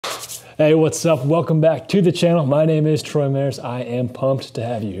Hey, what's up? Welcome back to the channel. My name is Troy Mares. I am pumped to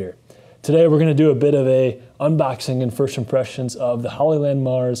have you here. Today we're going to do a bit of a unboxing and first impressions of the Hollyland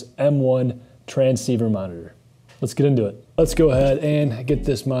Mars M1 transceiver monitor. Let's get into it. Let's go ahead and get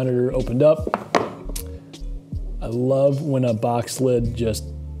this monitor opened up. I love when a box lid just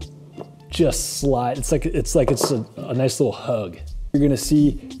slides. It's like it's a nice little hug. You're going to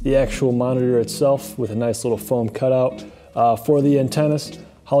see the actual monitor itself with a nice little foam cutout for the antennas.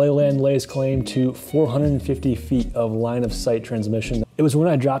 Hollyland lays claim to 450 feet of line of sight transmission. It was when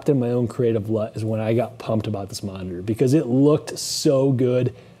I dropped in my own creative LUT is when I got pumped about this monitor because it looked so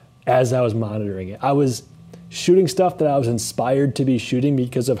good as I was monitoring it. I was shooting stuff that I was inspired to be shooting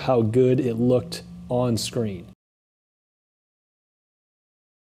because of how good it looked on screen.